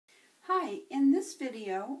Hi, in this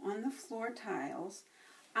video on the floor tiles,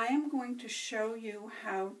 I am going to show you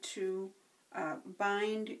how to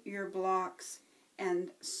bind your blocks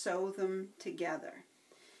and sew them together.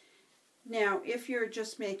 Now, if you're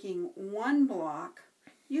just making one block,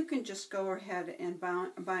 you can just go ahead and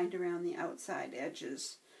bind around the outside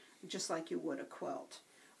edges, just like you would a quilt.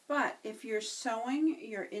 But if you're sewing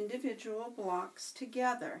your individual blocks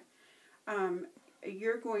together,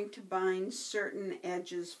 you're going to bind certain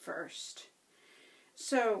edges first.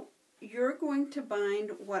 So you're going to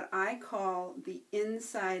bind what I call the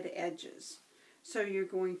inside edges. So you're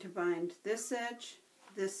going to bind this edge,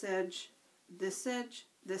 this edge, this edge,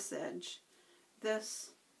 this edge,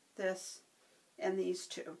 this, and these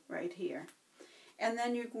two right here. And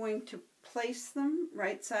then you're going to place them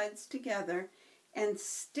right sides together and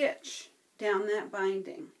stitch down that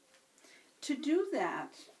binding. To do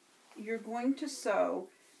that, you're going to sew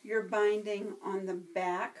your binding on the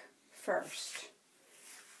back first.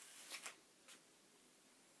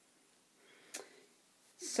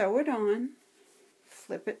 Sew it on,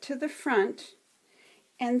 flip it to the front,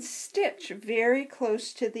 and stitch very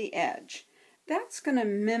close to the edge. That's going to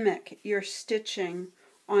mimic your stitching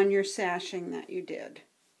on your sashing that you did.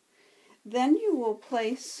 Then you will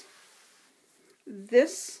place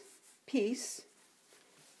this piece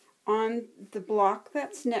on the block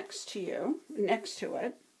that's next to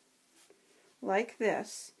it, like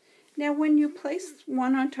this. Now when you place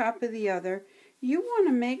one on top of the other, you want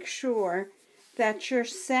to make sure that your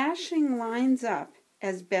sashing lines up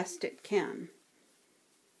as best it can.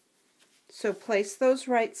 So place those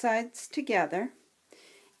right sides together,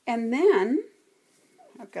 and then,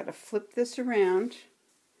 I've got to flip this around,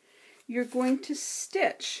 you're going to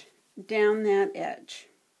stitch down that edge,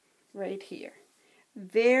 right here.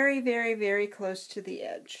 Very, very, very close to the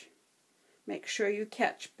edge. Make sure you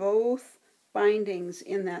catch both bindings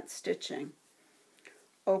in that stitching.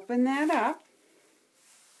 Open that up,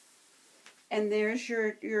 and there's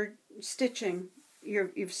your stitching.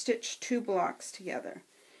 You've stitched two blocks together.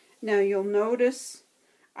 Now you'll notice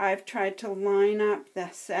I've tried to line up the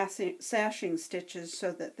sashing stitches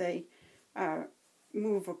so that they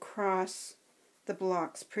move across the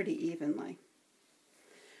blocks pretty evenly.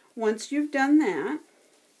 Once you've done that,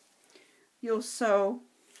 you'll sew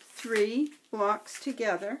 3 blocks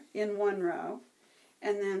together in one row,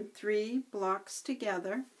 and then 3 blocks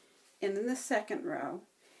together in the second row,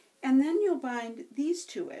 and then you'll bind these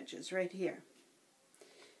 2 edges right here.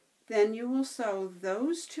 Then you will sew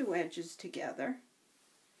those 2 edges together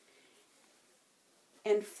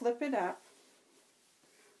and flip it up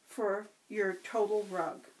for your total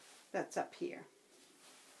rug that's up here.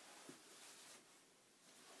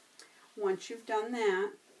 Once you've done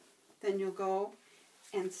that, then you'll go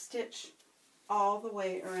and stitch all the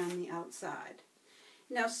way around the outside.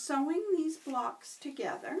 Now, sewing these blocks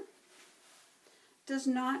together does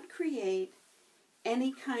not create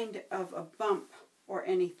any kind of a bump or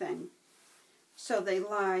anything, so they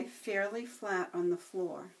lie fairly flat on the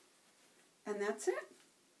floor. And that's it.